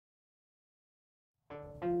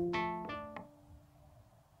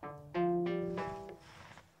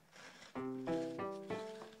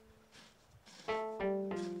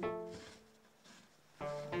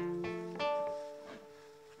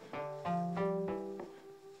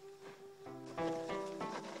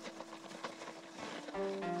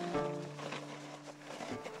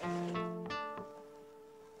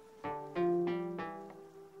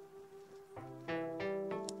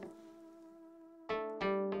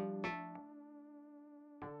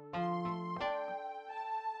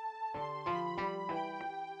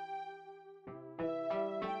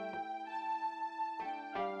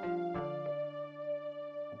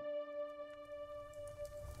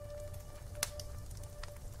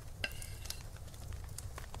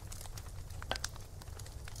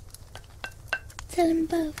Tell him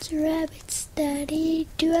about the rabbits, Daddy.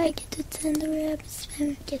 Do I get to tend the rabbits when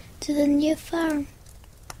we get to the new farm?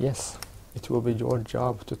 Yes, it will be your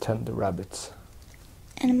job to tend the rabbits.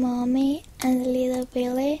 And Mommy and little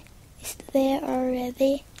Billy, is there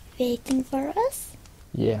already waiting for us?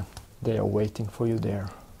 Yeah, they are waiting for you there.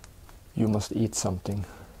 You must eat something.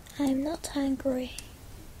 I'm not hungry.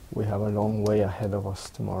 We have a long way ahead of us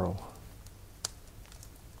tomorrow.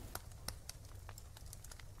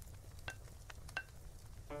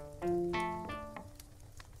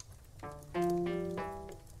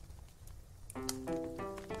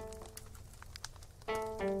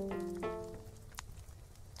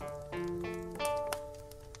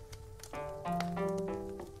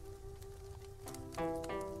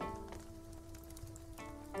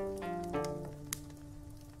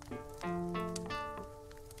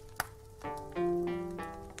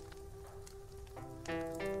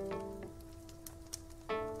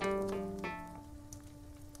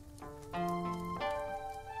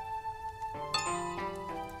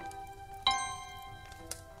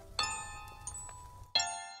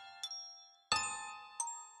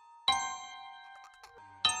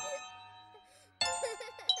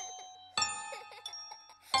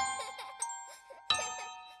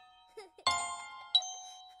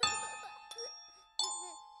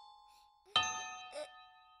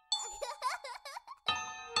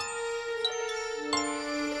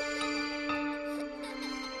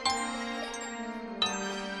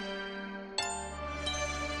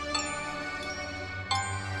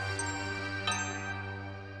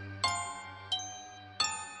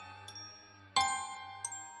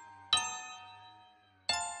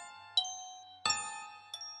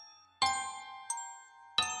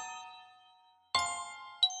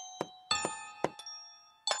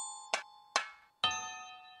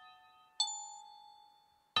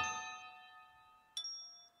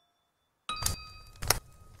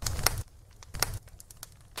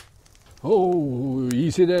 Oh,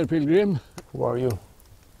 easy there, Pilgrim. Who are you?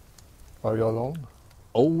 Are you alone?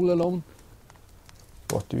 All alone.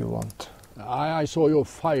 What do you want? I saw your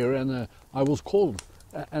fire and I was cold.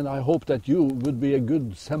 And I hoped that you would be a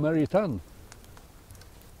good Samaritan.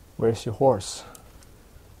 Where's your horse?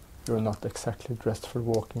 You're not exactly dressed for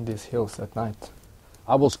walking these hills at night.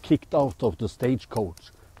 I was kicked out of the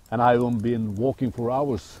stagecoach and I've been walking for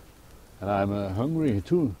hours. And I'm hungry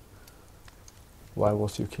too. Why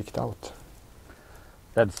was you kicked out?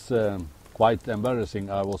 That's quite embarrassing.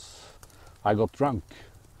 I got drunk,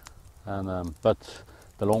 and but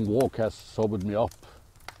the long walk has sobered me up.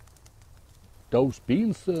 Those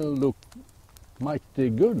beans look mighty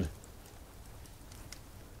good.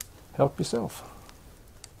 Help yourself.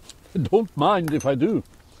 Don't mind if I do.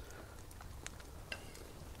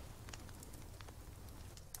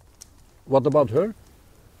 What about her?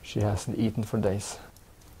 She hasn't eaten for days.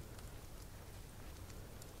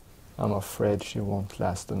 I'm afraid she won't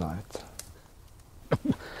last the night.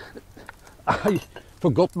 I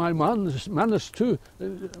forgot my manners too.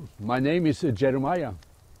 My name is Jeremiah.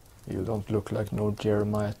 You don't look like no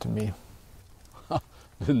Jeremiah to me.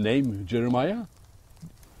 The name Jeremiah?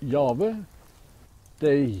 Yahweh?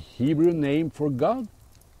 The Hebrew name for God?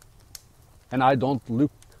 And I don't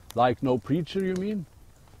look like no preacher, you mean?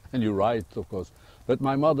 And you're right, of course. But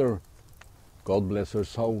my mother, God bless her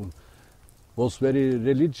soul, was very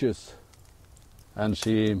religious, and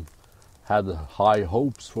she had high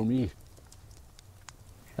hopes for me.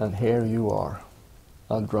 And here you are,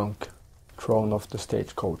 a drunk, thrown off the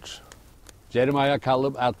stagecoach. Jeremiah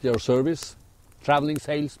Caleb at your service, traveling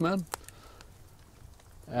salesman,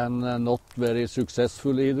 and not very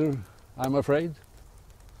successful either, I'm afraid.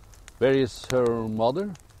 Where is her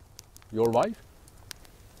mother, your wife?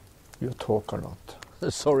 You talk a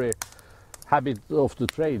lot. Sorry, habit of the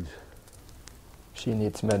trade. She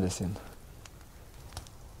needs medicine.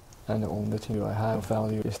 And the only thing I have of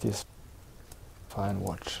value is this fine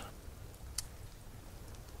watch.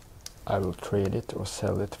 I will trade it or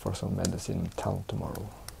sell it for some medicine in town tomorrow.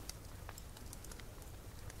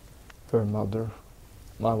 Her mother,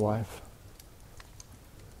 my wife,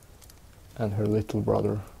 and her little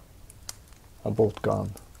brother are both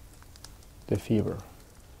gone. The fever.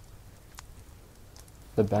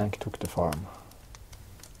 The bank took the farm.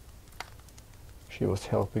 She was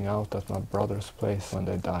helping out at my brother's place when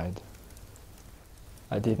they died.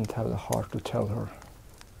 I didn't have the heart to tell her,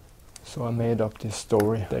 so I made up this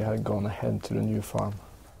story. They had gone ahead to the new farm.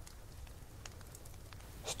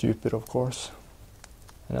 Stupid, of course,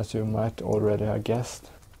 and as you might already have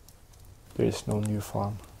guessed, there is no new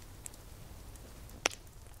farm.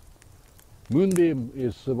 Moonbeam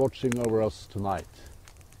is watching over us tonight.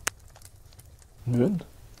 Moon?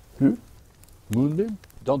 Who? Moonbeam?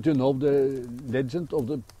 Don't you know the legend of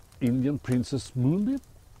the Indian princess Moonbeam?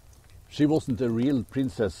 She wasn't a real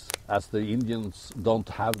princess, as the Indians don't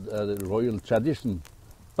have a royal tradition,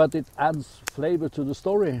 but it adds flavor to the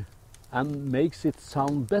story and makes it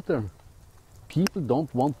sound better. People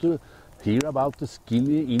don't want to hear about the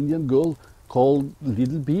skinny Indian girl called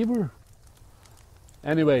Little Beaver.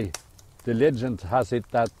 Anyway, the legend has it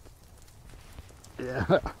that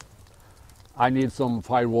I need some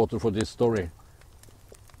firewater for this story.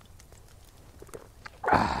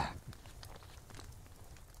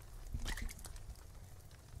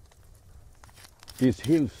 These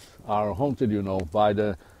hills are haunted, you know, by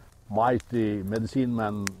the mighty medicine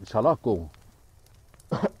man Shalako.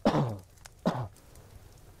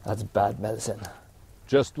 That's bad medicine.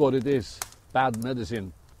 Just what it is, bad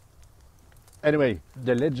medicine. Anyway,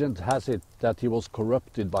 the legend has it that he was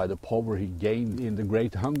corrupted by the power he gained in the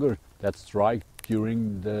great hunger that struck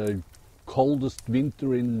during the coldest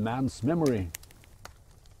winter in man's memory.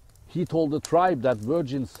 He told the tribe that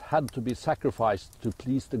virgins had to be sacrificed to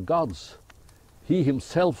please the gods. He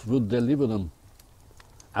himself would deliver them.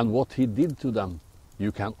 And what he did to them,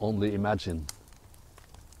 you can only imagine.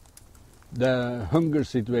 The hunger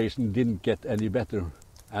situation didn't get any better,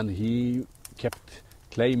 and he kept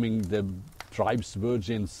claiming the tribe's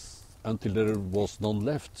virgins until there was none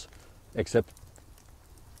left, except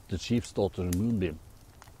the chief's daughter, Moonbeam.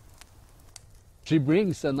 She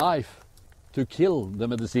brings a knife to kill the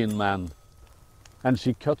medicine man, and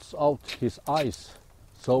she cuts out his eyes,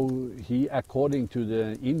 so he, according to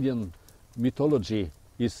the Indian mythology,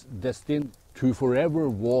 is destined to forever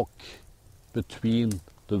walk between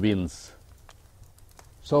the winds.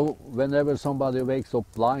 So whenever somebody wakes up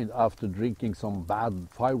blind after drinking some bad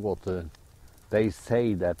firewater, they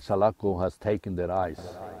say that Shalako has taken their eyes.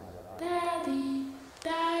 Daddy,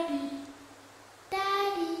 Daddy,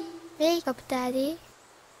 Daddy. Wake up, Daddy.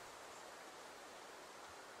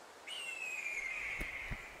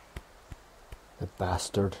 The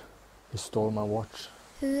bastard. He stole my watch.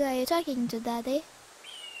 Who are you talking to, Daddy?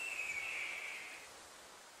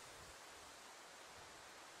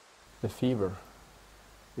 The fever.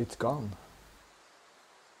 It's gone.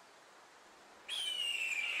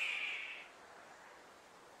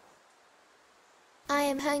 I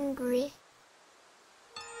am hungry.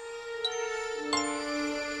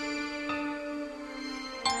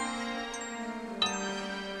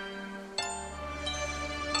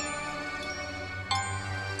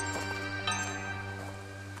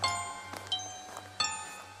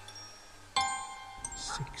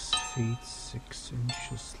 Feet 6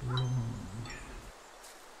 inches long.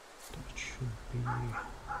 That should be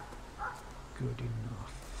good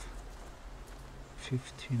enough.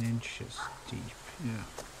 15 inches deep, yeah.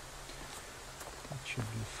 That should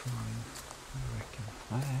be fine, I reckon.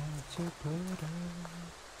 I had to put her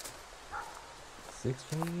 6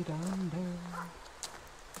 feet under,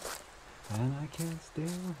 and I can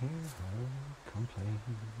still hear her complain.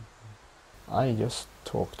 I just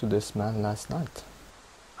talked to this man last night.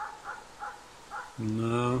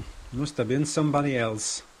 No, must have been somebody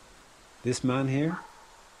else. This man here,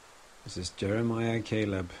 this is Jeremiah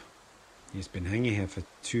Caleb. He's been hanging here for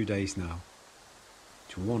 2 days now,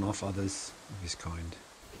 to warn off others of his kind.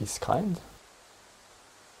 He's kind?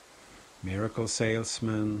 Miracle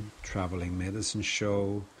salesman, traveling medicine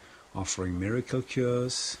show, offering miracle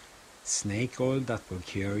cures, snake oil that will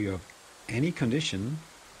cure you of any condition.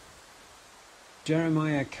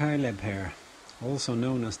 Jeremiah Caleb here, also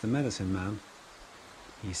known as the medicine man.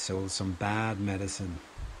 He sold some bad medicine,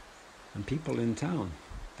 and people in town,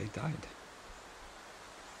 they died.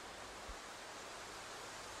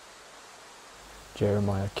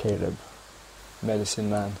 Jeremiah Caleb,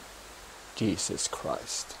 medicine man, Jesus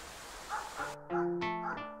Christ.